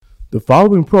The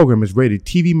following program is rated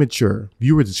TV mature.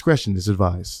 Viewer discretion is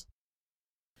advised.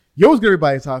 Yo, what's good,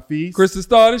 everybody? It's Hafiz. Chris, the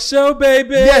star of the show,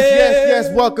 baby.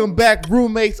 Yes. Welcome back.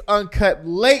 Roommates Uncut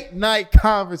late night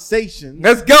conversation.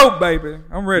 Let's go, baby.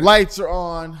 I'm ready. Lights are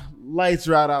on. Lights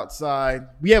are out outside.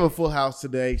 We have a full house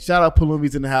today. Shout out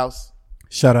Palumi's in the house.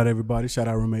 Shout out everybody. Shout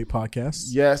out Roommate Podcast.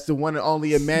 Yes, the one and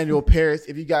only Emmanuel Paris.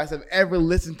 If you guys have ever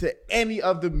listened to any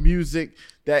of the music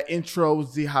that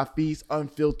intros the Hafiz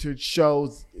Unfiltered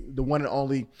shows, the one and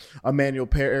only Emmanuel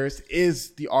Paris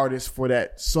is the artist for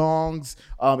that songs.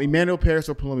 Emmanuel Paris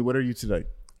or Palumi, what are you today?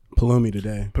 Palumi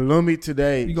today. Palumi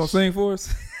today. You gonna sing for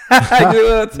us?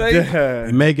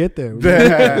 It may get there.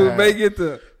 It may get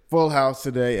there. Full house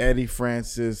today. Eddie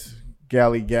Francis,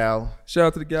 Gally Gal. Shout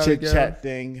out to the Gally Chit Gal. Chat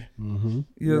Thing. Mm-hmm.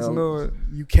 Yes, Lord.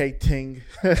 UK Ting.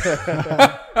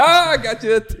 I got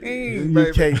you a team,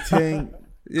 baby. UK Ting.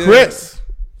 Yeah. Chris.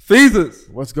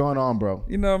 Feezus. What's going on, bro?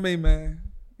 You know me, man.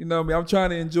 You know me. I'm trying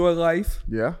to enjoy life.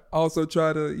 Yeah. Also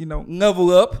try to,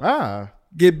 level up.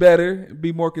 Get better,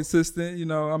 be more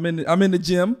consistent. I'm in the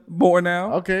gym more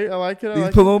now. Okay, I like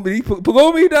it.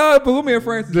 Palumi and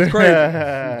Francis is crazy.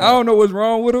 I don't know what's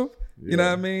wrong with them. You know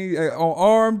what I mean? On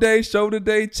arm day, shoulder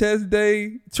day, chest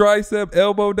day, tricep,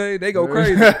 elbow day, they go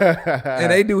crazy.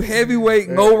 And they do heavyweight,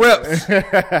 no reps.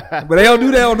 But they don't do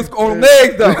that on the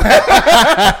legs, though.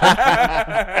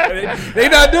 they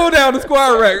not doing that on the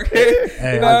squat rack.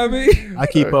 Hey, you know what I mean? I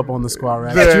keep up on the squat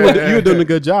rack. You were doing a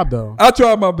good job, though. I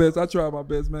tried my best,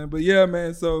 man. But yeah,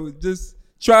 man, so just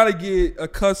trying to get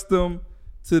accustomed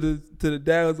to the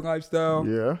Dallas lifestyle.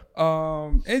 Yeah.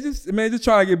 And just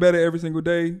trying to get better every single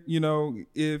day.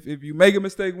 If you make a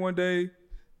mistake one day,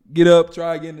 get up,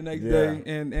 try again the next day.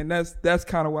 And that's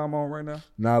kind of where I'm on right now.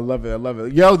 No, I love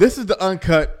it. Yo, this is the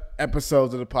Uncut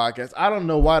episodes of the podcast. I don't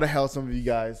know why the hell some of you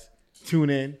guys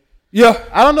tune in. Yeah.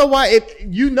 I don't know why.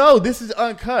 This is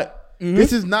Uncut. Mm-hmm.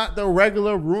 This is not the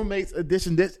regular Roommates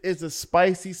edition. This is a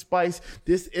spicy spice.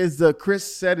 This is the,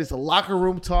 Chris said it's a locker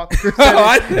room talk.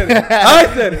 I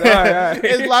said it. All right.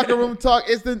 It's locker room talk.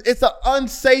 It's an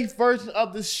unsafe version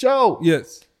of the show.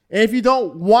 Yes. And if you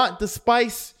don't want the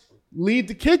spice, leave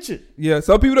the kitchen. Yeah.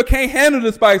 Some people that can't handle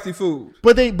the spicy food.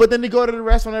 But then they go to the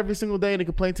restaurant every single day and they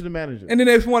complain to the manager. And then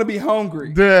they just want to be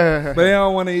hungry. But they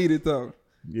don't want to eat it though.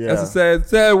 Yeah. That's a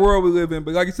sad world we live in.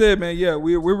 But like I said, man, yeah,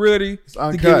 we're ready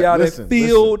to give y'all that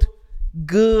field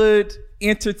good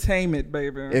entertainment,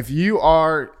 baby. If you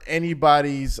are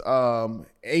anybody's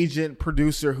agent,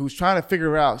 producer who's trying to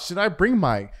figure out, should I bring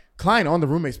my client on the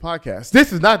Roommates podcast?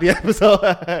 This is not the episode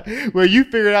where you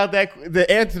figure out the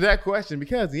answer to that question,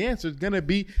 because the answer is going to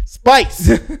be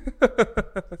spice.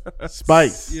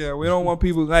 Spice. Yeah, we don't want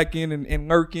people lacking and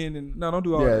lurking. And no, don't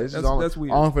do all that. That's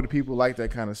weird. Only for the people who like that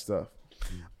kind of stuff.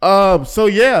 Let's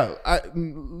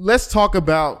talk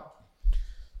about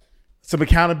some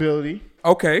accountability.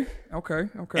 Okay.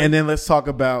 And then let's talk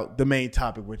about the main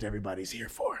topic, which everybody's here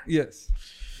for. Yes.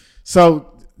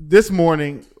 So this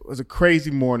morning was a crazy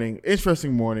morning,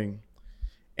 interesting morning,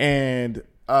 and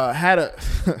had a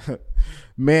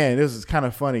man. This is kind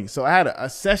of funny. So I had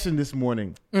a session this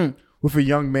morning with a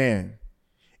young man,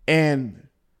 and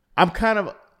I'm kind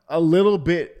of a little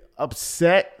bit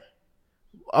upset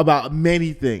about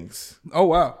many things. Oh,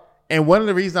 wow. And one of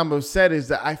the reasons I'm upset is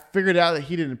that I figured out that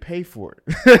he didn't pay for it.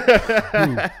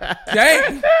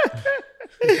 Dang.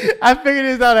 I figured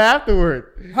this out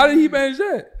afterward. How did he manage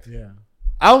that? Yeah.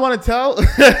 I don't want to tell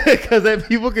because then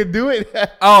people can do it.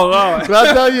 Oh, Lord.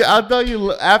 But I'll tell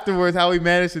you afterwards how he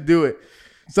managed to do it.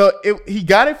 So he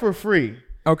got it for free.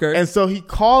 Okay. And so he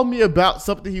called me about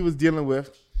something he was dealing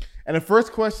with. And the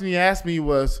first question he asked me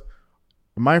was,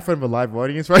 am I in front of a live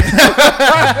audience right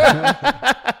now?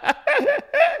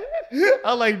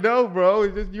 I'm like, no, bro.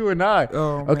 It's just you and I.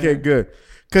 Oh, okay, man. good.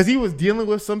 Because he was dealing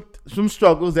with some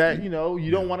struggles that, you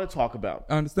don't want to talk about.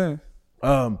 I understand.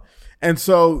 And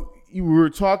so we were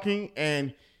talking,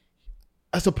 and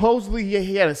supposedly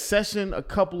he had a session a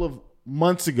couple of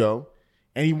months ago,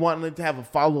 and he wanted to have a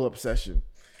follow-up session.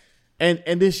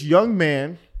 And this young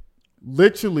man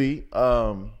literally...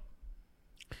 what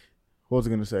was I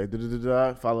going to say?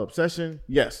 Follow-up session?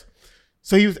 Yes.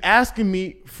 So he was asking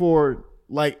me for,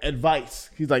 advice.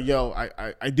 He's like, yo,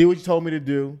 I did what you told me to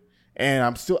do,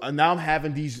 and now I'm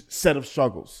having these set of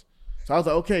struggles. So I was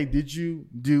like, okay, did you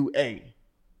do A?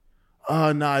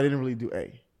 No, I didn't really do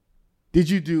A. Did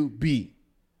you do B?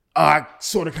 I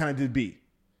sort of kind of did B.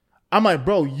 I'm like,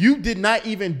 bro, you did not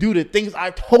even do the things I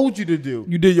told you to do.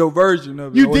 You did your version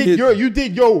of it. You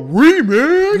did your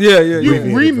remix. Yeah. You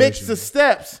remixed the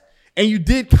steps. And you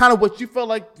did kind of what you felt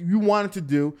like you wanted to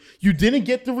do. You didn't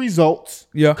get the results.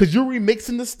 Yeah. Because you're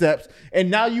remixing the steps.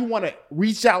 And now you want to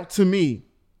reach out to me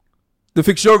To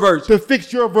fix your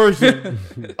version.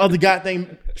 of the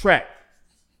goddamn track.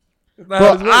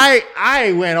 But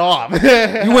I went off.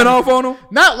 You went off on him?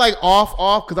 Not like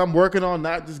off, because I'm working on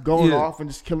not just going Yeah. off and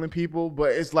just killing people.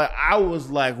 But it's like, I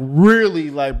was like, really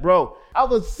like, bro, I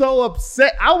was so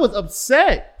upset. I was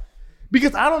upset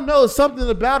because I don't know, something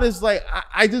about it's like,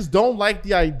 I just don't like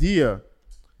the idea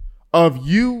of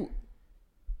you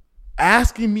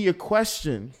asking me a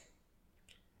question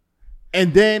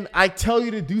and then I tell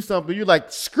you to do something. You're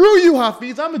like, screw you,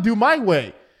 Hafiz, I'm going to do my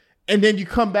way. And then you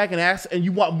come back and ask, and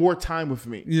you want more time with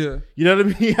me. Yeah. You know what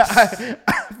I mean? I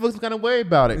feel some kind of way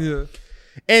about it. Yeah.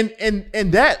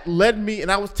 And that led me,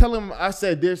 and I was telling him, I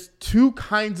said, there's two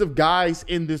kinds of guys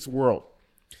in this world.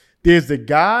 There's the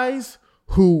guys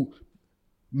who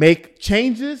make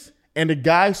changes and the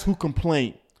guys who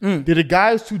complain. They're the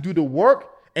guys who do the work,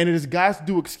 and there's guys who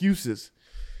do excuses.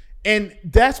 And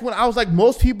that's when I was like,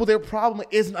 most people, their problem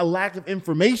isn't a lack of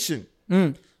information.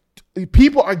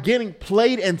 People are getting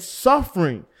played and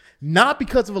suffering, not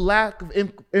because of a lack of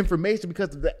information,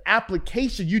 because of the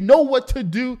application. You know what to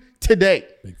do today.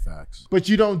 Big facts. But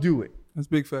you don't do it. That's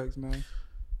big facts, man.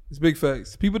 It's big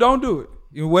facts. People don't do it.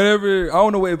 You know, whatever, I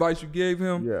don't know what advice you gave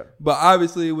him, but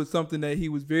obviously it was something that he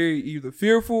was very either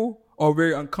fearful or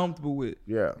very uncomfortable with.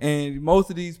 Yeah. And most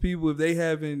of these people, if they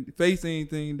haven't faced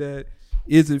anything that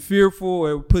isn't fearful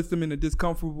or puts them in a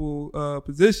discomfortable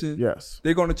position,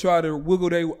 they're going to try to wiggle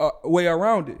their way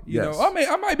around it. You know,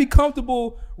 I might be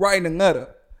comfortable writing a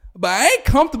letter, but I ain't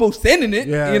comfortable sending it.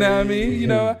 You know what I mean? You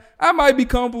know, I might be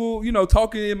comfortable, you know,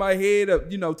 talking in my head,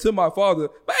 you know, to my father,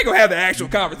 but I ain't gonna have the actual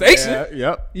conversation.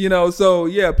 You know, so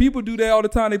yeah, people do that all the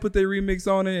time. They put their remix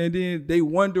on it, and then they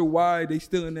wonder why they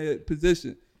still in that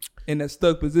position, in that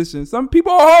stuck position. Some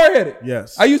people are hard headed.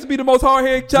 I used to be the most hard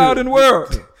headed child in the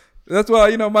world. That's why,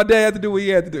 you know, my dad had to do what he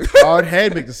had to do. Hard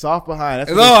head make the soft behind.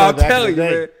 That's I'm telling you,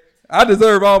 man. I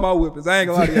deserve all my whippings. I ain't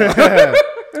gonna lie to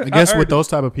y'all. I guess with those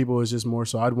type of people, it's just more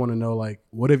so I'd want to know, like,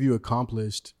 what have you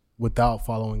accomplished without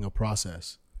following a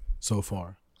process so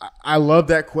far? I love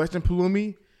that question,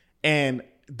 Palumi. And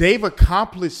they've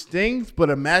accomplished things, but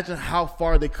imagine how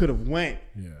far they could have went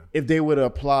if they would have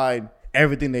applied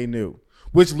everything they knew.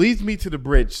 Which leads me to the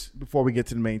bridge before we get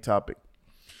to the main topic.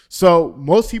 So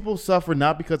most people suffer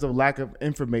not because of lack of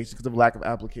information, because of lack of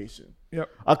application.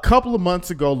 A couple of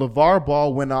months ago, LeVar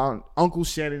Ball went on Uncle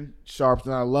Shannon Sharp's,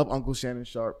 and I love Uncle Shannon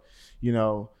Sharp. You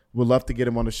know, would love to get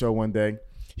him on the show one day.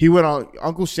 He went on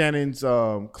Uncle Shannon's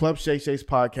Club Shay Shay's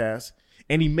podcast,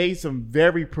 and he made some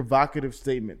very provocative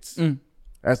statements.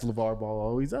 As LeVar Ball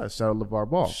always does. Shout out LeVar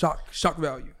Ball. Shock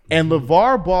value. And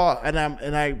LeVar Ball, and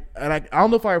I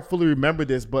don't know if I fully remember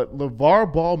this, but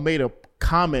LeVar Ball made a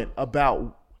comment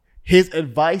about his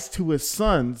advice to his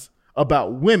sons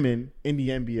about women in the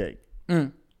NBA.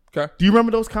 Okay. Do you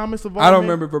remember those comments, LeVar? I don't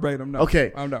remember verbatim, no.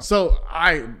 Okay. I don't know. So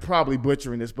I'm probably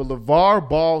butchering this, but LeVar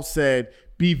Ball said,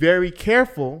 be very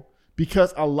careful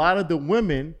because a lot of the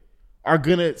women are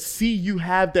going to see you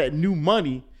have that new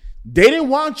money. They didn't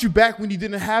want you back when you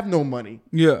didn't have no money.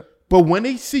 But when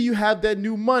they see you have that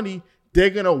new money,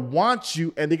 they're going to want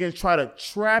you and they're going to try to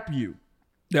trap you.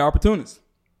 They're opportunists.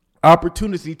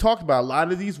 Opportunities. He talked about a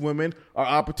lot of these women are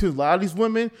opportunities. A lot of these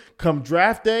women come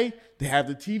draft day, they have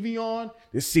the TV on,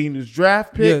 they're seeing this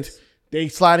draft pick, they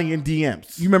sliding in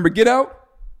DMs. You remember Get Out?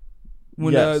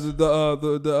 When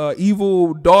the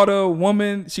evil daughter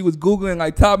woman, she was Googling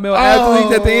like top male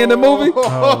athletes at the end of the movie.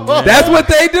 That's what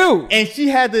they do. And she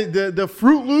had the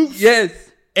Fruit Loops.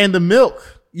 And the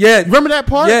milk. Yes. Remember that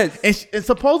part? Yes. And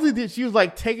supposedly she was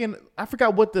like taking, I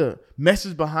forgot what the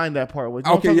message behind that part was.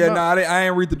 Okay, yeah, no, I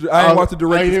ain't watch the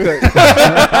director's cut.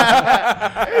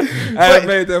 I haven't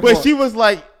made that part. But she was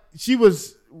like,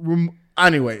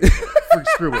 anyway,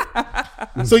 screw it.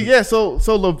 So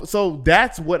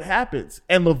that's what happens.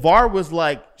 And LeVar was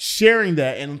like sharing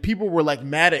that, and people were like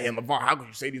mad at him. LeVar, how could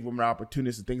you say these women are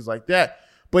opportunists and things like that?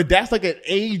 But that's like an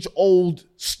age-old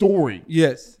story.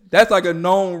 Yes. That's like a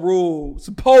known rule,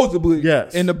 supposedly,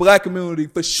 in the black community,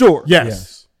 for sure.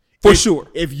 For sure.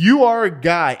 If you are a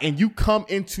guy and you come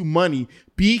into money,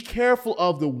 be careful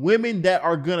of the women that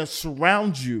are going to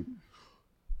surround you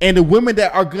and the women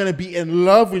that are going to be in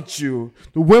love with you,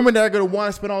 the women that are going to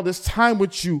want to spend all this time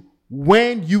with you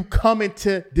when you come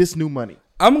into this new money.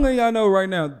 I'm gonna let y'all know right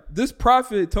now, this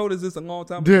prophet told us this a long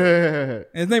time ago.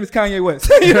 And his name is Kanye West.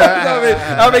 You know what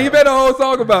I mean, he made a whole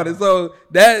song about it. So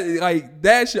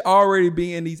that should already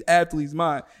be in these athletes'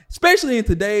 mind. Especially in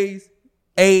today's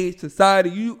age,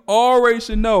 society. You already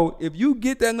should know if you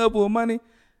get that level of money,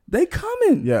 they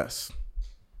coming. Yes.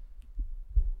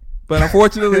 But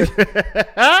unfortunately,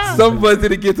 some of us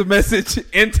didn't get the message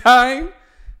in time.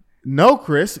 No,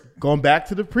 Chris. Going back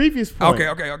to the previous point.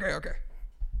 Okay.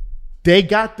 They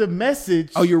got the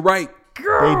message. Oh, you're right. They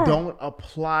don't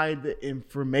apply the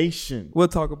information. We'll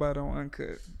talk about it on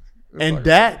Uncut. And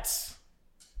that's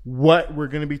what we're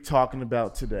going to be talking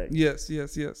about today. Yes.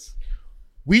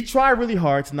 We try really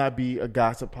hard to not be a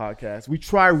gossip podcast. We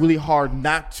try really hard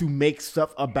not to make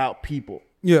stuff about people.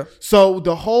 Yeah. So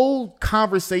the whole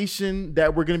conversation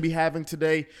that we're going to be having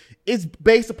today is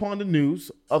based upon the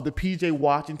news of the PJ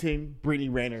Washington, Brittany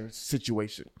Renner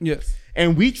situation. Yes.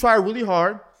 And we try really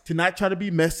hard to not try to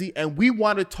be messy, and we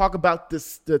want to talk about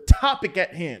the topic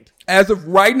at hand. As of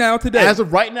right now, today. As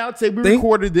of right now, today, we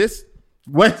recorded this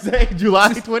Wednesday, July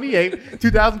 28th,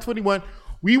 2021.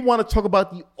 We want to talk about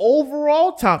the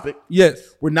overall topic.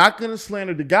 Yes. We're not going to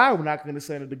slander the guy. We're not going to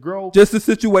slander the girl. Just the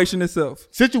situation itself.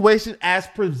 Situation as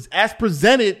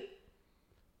presented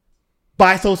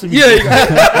by social media.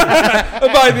 Yeah.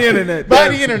 By the internet. By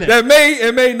the internet. That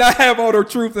may not have all the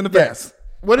truth in the facts.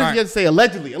 What did you have to say?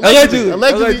 Allegedly.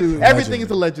 Allegedly. Everything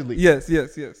is allegedly. Yes.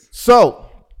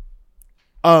 So,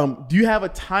 do you have a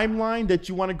timeline that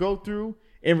you want to go through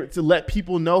and to let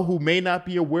people know who may not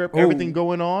be aware of everything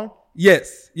going on?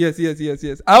 Yes.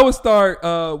 I would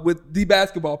start with the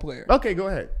basketball player. Okay, go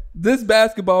ahead. This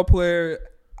basketball player,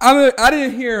 I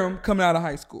didn't hear him coming out of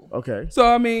high school. Okay. So,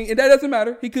 I mean, and that doesn't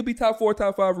matter. He could be top 4,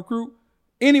 top 5 recruit.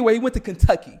 Anyway, he went to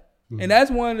Kentucky. And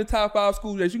that's one of the top 5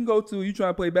 schools that you can go to. You try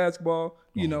to play basketball,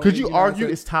 you know. Could you argue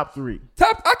it's top 3?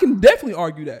 I can definitely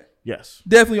argue that. Yes.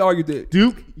 Definitely argue that.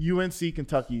 Duke, UNC,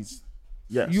 Kentucky's.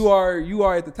 Yes. You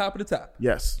are at the top of the top.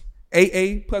 Yes.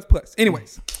 AA++.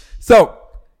 Anyways, so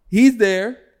he's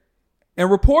there, and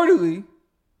reportedly,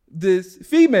 this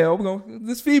female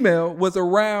was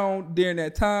around during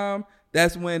that time.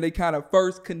 That's when they kind of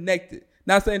first connected.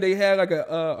 Not saying they had like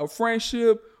a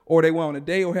friendship or they went on a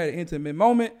date or had an intimate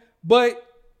moment, but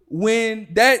when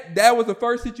that was the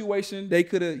first situation, they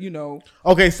could have, you know.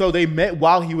 Okay, so they met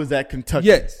while he was at Kentucky.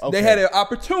 Yes, okay. They had an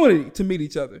opportunity to meet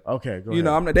each other. Okay, go ahead. You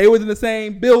know, they was in the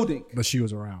same building. But she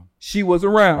was around.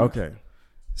 Okay.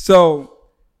 So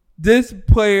this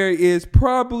player is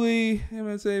probably, I'm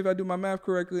going to say if I do my math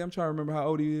correctly, I'm trying to remember how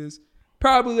old he is.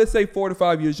 Probably, let's say 4 to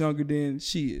 5 years younger than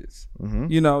she is. Mm-hmm.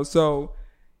 You know, so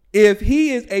if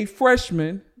he is a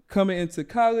freshman coming into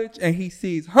college and he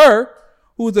sees her,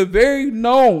 who's a very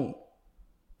known,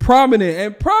 prominent,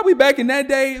 and probably back in that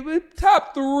day,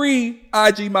 top 3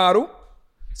 IG model.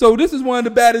 So this is one of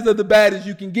the baddest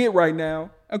you can get right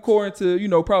now, according to, you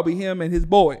know, probably him and his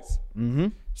boys. Mm-hmm.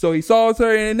 So he saw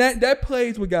her, and that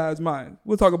plays with guys' minds.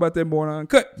 We'll talk about that more on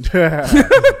Uncut.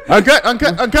 Uncut.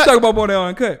 Talk about more on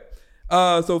Uncut.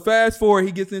 So fast forward,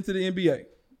 he gets into the NBA,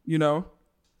 you know.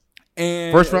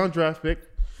 And first round draft pick.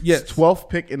 Yes. 12th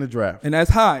pick in the draft. And that's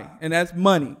high. And that's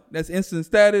money. That's instant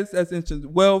status. That's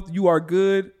instant wealth. You are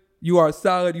good. You are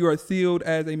solid. You are sealed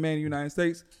as a man in the United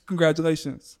States.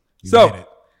 Congratulations. So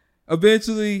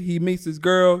eventually he meets this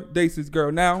girl, dates this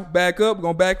girl. Now, back up.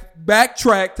 We're going to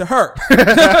backtrack to her.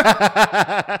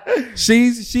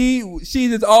 She's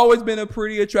has always been a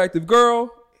pretty attractive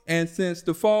girl. And since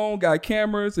the phone got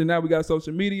cameras and now we got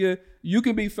social media, you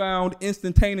can be found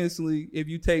instantaneously if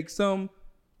you take some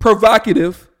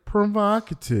provocative,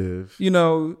 you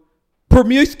know,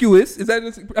 promiscuous. Is that,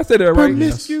 I said that right?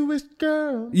 Promiscuous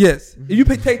girl. Yes. If you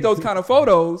take those kind of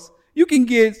photos, you can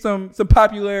get some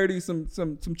popularity, some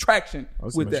traction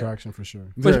with that. Traction for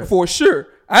sure. For sure.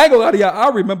 I ain't gonna lie to y'all. I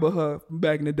remember her from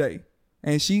back in the day,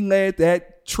 and she led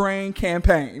that train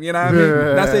campaign. You know what I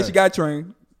mean? Not saying she got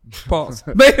trained. Pause.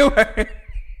 But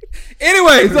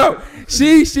anyway, so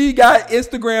she got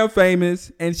Instagram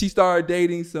famous, and she started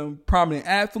dating some prominent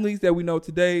athletes that we know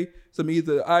today, some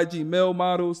either IG male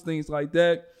models, things like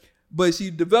that. But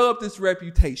she developed this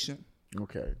reputation.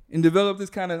 Okay. And developed this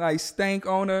kind of like stank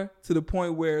on her to the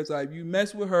point where it's like, if you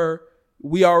mess with her,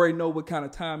 we already know what kind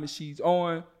of time she's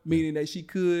on, meaning that she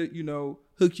could, you know,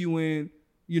 hook you in,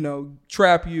 you know,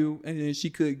 trap you, and then she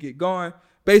could get gone.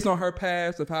 Based on her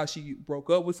past of how she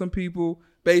broke up with some people,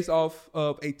 based off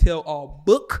of a tell-all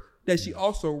book that she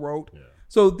also wrote. Yeah.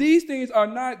 So these things are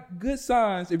not good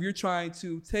signs if you're trying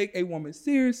to take a woman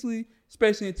seriously,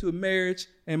 especially into a marriage,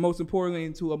 and most importantly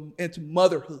into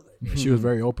motherhood. She was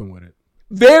very open with it.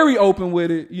 Very open with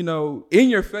it, you know, in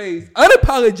your face,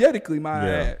 unapologetically, might I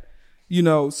add. You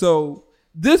know, so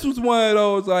this was one of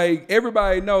those, like,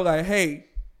 everybody know, like, hey,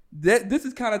 this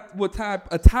is kind of what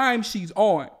time she's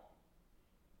on.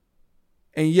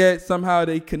 And yet somehow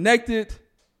they connected,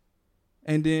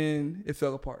 and then it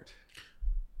fell apart.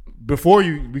 Before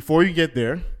you get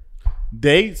there,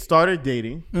 they started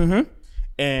dating,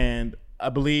 and I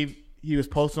believe he was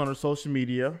posting on her social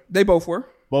media. They both were.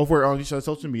 Both were on each other's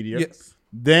social media. Yes.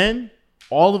 Then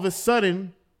all of a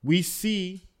sudden we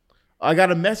see, I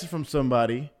got a message from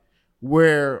somebody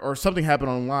or something happened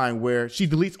online where she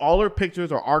deletes all her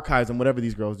pictures or archives and whatever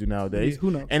these girls do nowadays. Yeah, who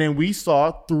knows? And then we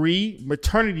saw 3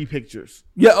 maternity pictures.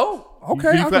 Yeah. Oh, okay.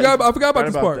 I forgot about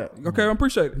this part. That. Okay, I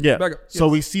appreciate it. Yeah. Back up. So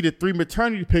Yes. we see the 3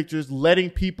 maternity pictures,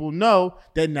 letting people know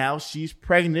that now she's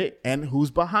pregnant, and who's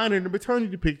behind her in the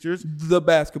maternity pictures? The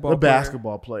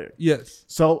basketball Player. Yes.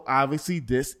 So obviously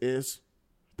this is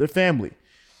the family.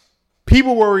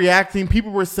 People were reacting.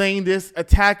 People were saying this,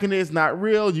 attacking it. It's not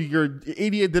real. You're an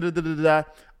idiot. Da, da, da, da, da.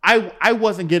 I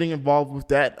wasn't getting involved with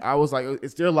that. I was like,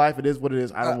 it's their life. It is what it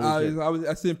is. I don't really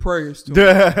care. I sent prayers to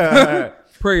him.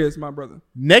 Prayers, my brother.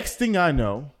 Next thing I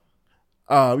know,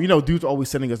 dude's always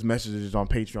sending us messages on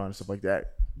Patreon and stuff like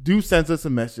that. Dude sends us a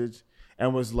message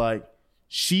and was like,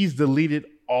 she's deleted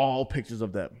all pictures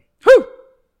of them. Whew.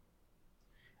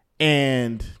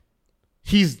 And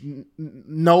he's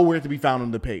nowhere to be found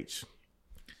on the page.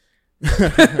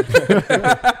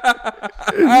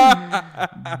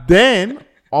 Then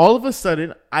all of a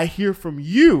sudden I hear from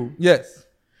you Yes.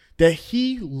 that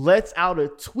he lets out a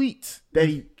tweet that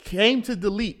he came to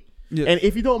delete. Yes. And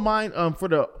if you don't mind, for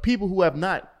the people who have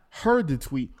not heard the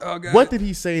tweet, God. what did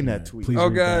he say in that tweet? Please Oh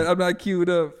read God, that. I'm not queued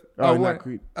up. Not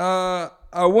queued. I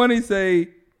want to say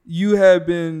you have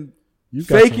been You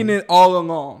got faking some- it all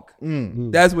along.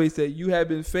 Mm. That's what he said. You have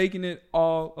been faking it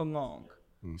all along.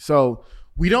 So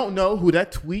we don't know who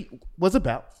that tweet was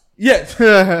about. Yes,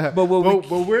 but what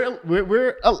But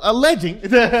we're alleging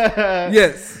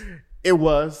yes, it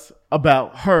was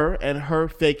about her and her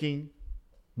faking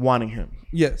wanting him.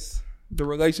 yes, the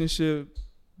relationship,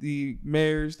 the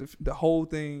marriage, the whole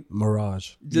thing,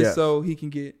 Mirage. just Yes. so he can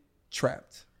get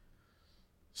trapped.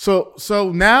 So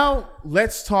now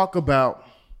let's talk about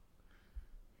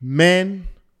men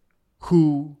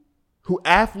who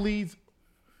athletes,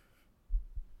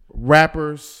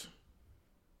 rappers,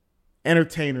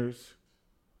 entertainers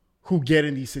who get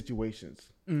in these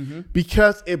situations. Mm-hmm.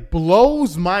 Because it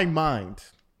blows my mind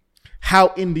how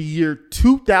in the year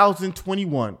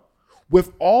 2021,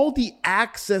 with all the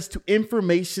access to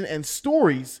information and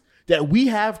stories that we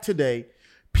have today,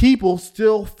 people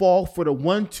still fall for the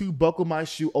 1-2 buckle my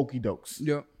shoe okie dokes.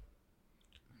 Yeah,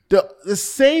 The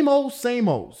same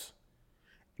olds.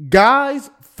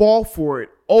 Guys fall for it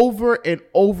over and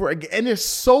over again. And there's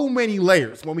so many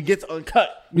layers when we get to Uncut.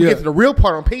 We get to the real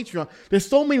part on Patreon. There's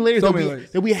so many layers,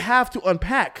 that we have to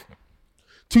unpack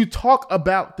to talk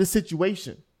about the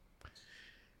situation.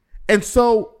 And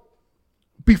so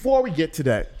before we get to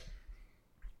that,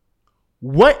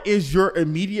 what is your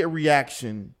immediate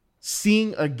reaction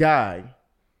seeing a guy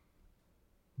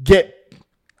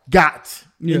got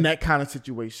in that kind of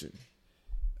situation?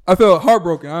 I felt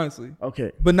heartbroken, honestly.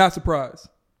 Okay. But not surprised.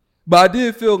 But I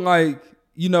did feel like,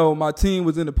 my team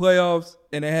was in the playoffs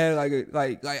and they had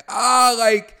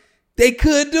like they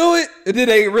could do it. And then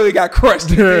they really got crushed.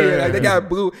 Like they got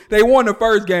blew. They won the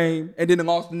first game and then they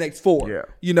lost the next 4.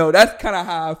 Yeah. That's kind of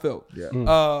how I felt.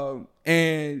 Yeah.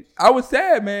 And I was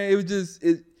sad, man. It was just,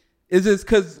 it's just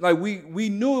cause like we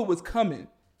knew it was coming.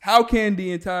 How can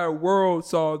the entire world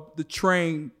saw the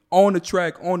train on the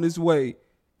track on this way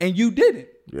and you didn't?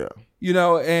 Yeah.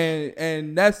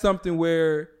 And that's something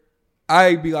where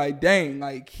I'd be like, dang,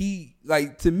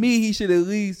 to me, he should at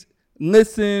least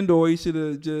listened, or he should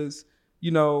have just,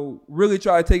 really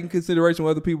tried to take in consideration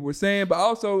what other people were saying. But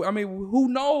also, I mean, who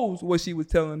knows what she was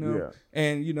telling them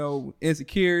and,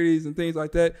 insecurities and things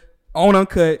like that on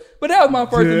Uncut. But that was my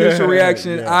first initial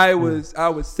reaction. Yeah. I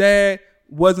was sad,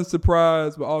 wasn't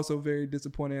surprised, but also very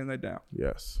disappointed and let down.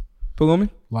 Yes. Palumi?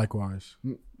 Likewise.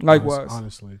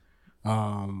 Honestly.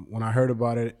 When I heard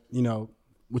about it,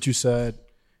 what you said,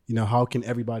 how can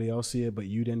everybody else see it, but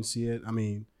you didn't see it? I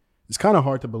mean, it's kind of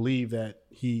hard to believe that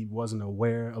he wasn't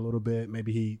aware a little bit.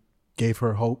 Maybe he gave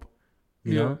her hope,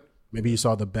 you know? Maybe he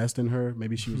saw the best in her.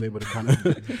 Maybe she was able to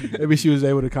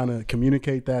kind of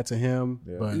communicate that to him,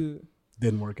 but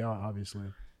didn't work out, obviously.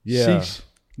 Yeah. Sheesh.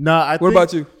 What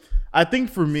about you? I think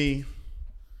for me,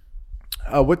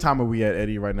 what time are we at,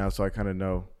 Eddie, right now? So I kind of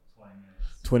know.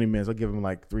 20 minutes. I'll give him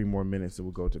like 3 more minutes and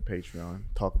we'll go to Patreon,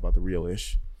 talk about the real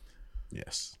ish.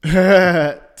 Yes.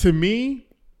 To me,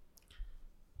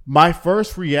 my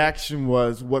first reaction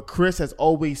was what Chris has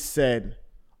always said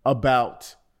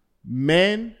about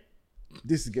men.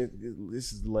 This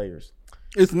is layers.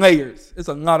 It's layers. It's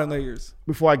a lot of layers.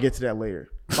 Before I get to that layer,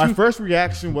 my first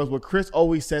reaction was what Chris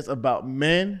always says about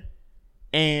men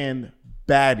and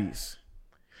baddies.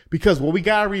 Because what we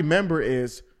got to remember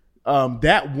is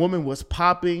that woman was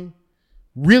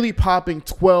really popping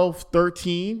 12,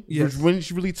 13, yes. when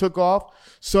she really took off.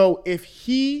 So if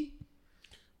he,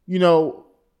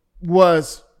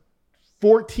 was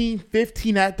 14,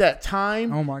 15 at that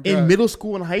time. Oh my God. In middle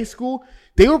school and high school,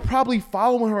 they were probably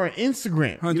following her on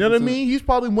Instagram. 100%. You know what I mean? He's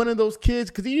probably one of those kids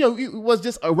because he was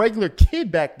just a regular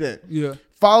kid back then. Yeah.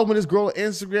 Following this girl on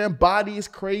Instagram, body is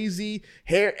crazy,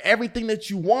 hair, everything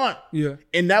that you want. Yeah.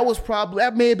 And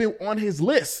that may have been on his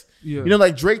list. Yeah.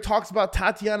 Like Drake talks about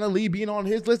Tatiana Lee being on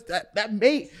his list. That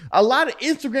made a lot of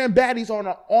Instagram baddies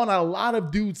on a lot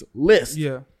of dudes' list.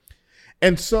 Yeah.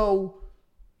 And so,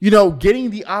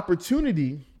 getting the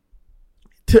opportunity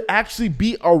to actually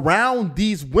be around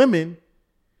these women,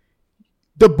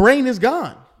 the brain is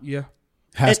gone. Yeah.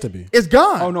 Has to be. It's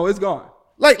gone. Oh no, it's gone.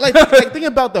 Like think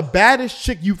about the baddest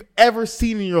chick you've ever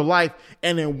seen in your life,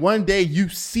 and then one day you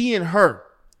seeing her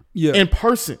in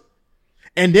person.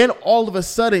 And then all of a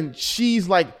sudden she's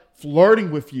like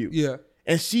flirting with you. Yeah.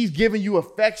 And she's giving you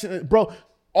affection. Bro,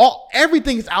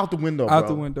 everything's out the window, bro. Out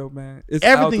the window, man.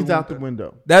 Everything's out the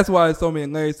window. That's why there's so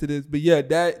many layers to this. But yeah,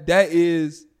 that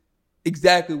is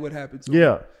exactly what happened to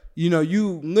her.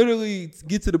 You literally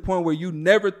get to the point where you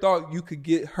never thought you could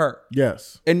get her.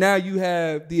 Yes. And now you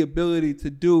have the ability to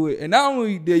do it. And not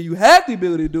only did you have the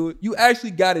ability to do it, you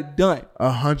actually got it done.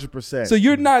 100%. So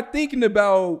you're not thinking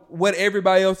about what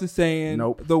everybody else is saying.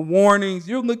 Nope. The warnings.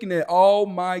 You're looking at, oh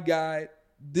my God,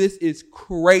 this is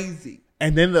crazy.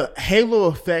 And then the halo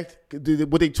effect,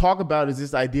 what they talk about is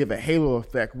this idea of a halo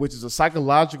effect, which is a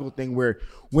psychological thing where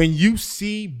when you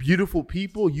see beautiful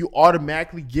people, you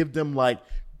automatically give them like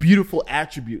beautiful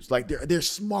attributes. Like they're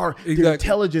smart, they're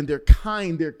intelligent, they're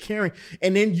kind, they're caring.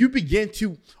 And then you begin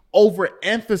to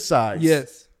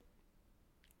overemphasize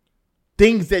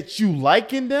things that you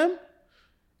like in them,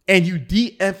 and you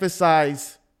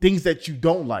de-emphasize things that you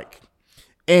don't like.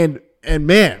 And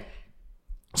man,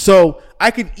 so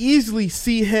I could easily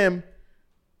see him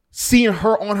seeing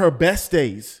her on her best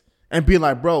days and being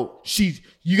like, bro,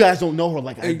 you guys don't know her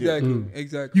like I do.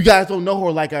 Exactly. You guys don't know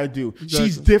her like I do. Exactly.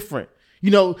 She's different.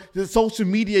 The social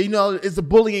media, is the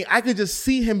bullying. I could just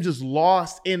see him just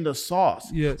lost in the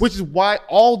sauce. Yes. Which is why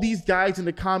all these guys in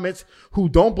the comments who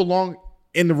don't belong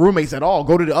in the roommates at all,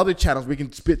 go to the other channels where we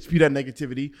can spew that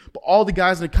negativity. But all the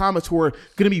guys in the comments who are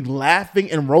going to be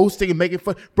laughing and roasting and making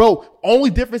fun. Bro,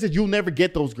 only difference is you'll never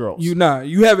get those girls.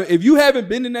 If you haven't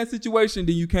been in that situation,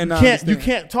 then you cannot understand. You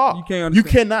can't talk. You can't understand.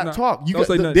 You cannot talk.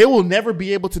 Don't they will never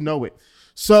be able to know it.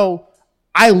 So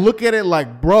I look at it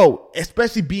like, bro,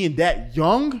 especially being that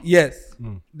young. Yes,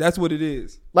 that's what it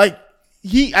is. Like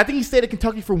I think he stayed at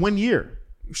Kentucky for 1 year.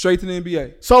 Straight to the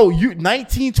NBA. So you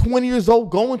 19, 20 years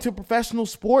old going to professional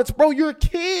sports, bro, you're a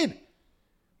kid.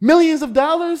 Millions of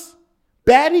dollars.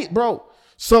 Baddie, bro.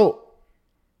 So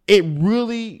it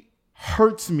really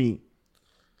hurts me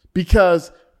because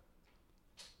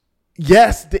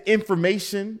yes, the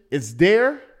information is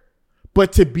there,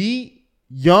 but to be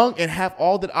young and have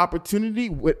all that opportunity,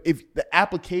 if the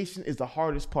application is the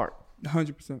hardest part.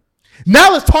 100%.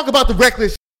 Now let's talk about the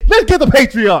reckless. Let's get the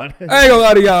Patreon. I ain't gonna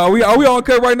lie to y'all. Are we on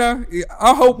cut right now?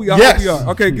 I hope we are.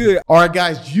 Okay, good. All right,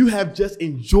 guys, you have just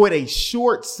enjoyed a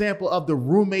short sample of the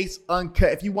Roommates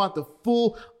Uncut. If you want the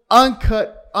full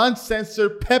uncut,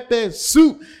 uncensored Pepe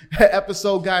Soup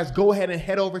episode, guys, go ahead and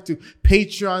head over to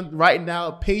Patreon right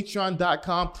now,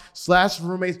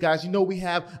 patreon.com/roommates. Guys, we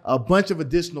have a bunch of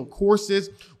additional courses.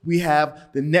 We have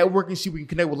the networking sheet. We can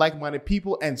connect with like-minded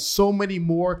people and so many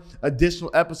more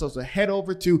additional episodes. So head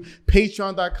over to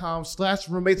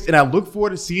patreon.com/roommates, and I look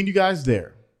forward to seeing you guys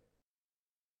there.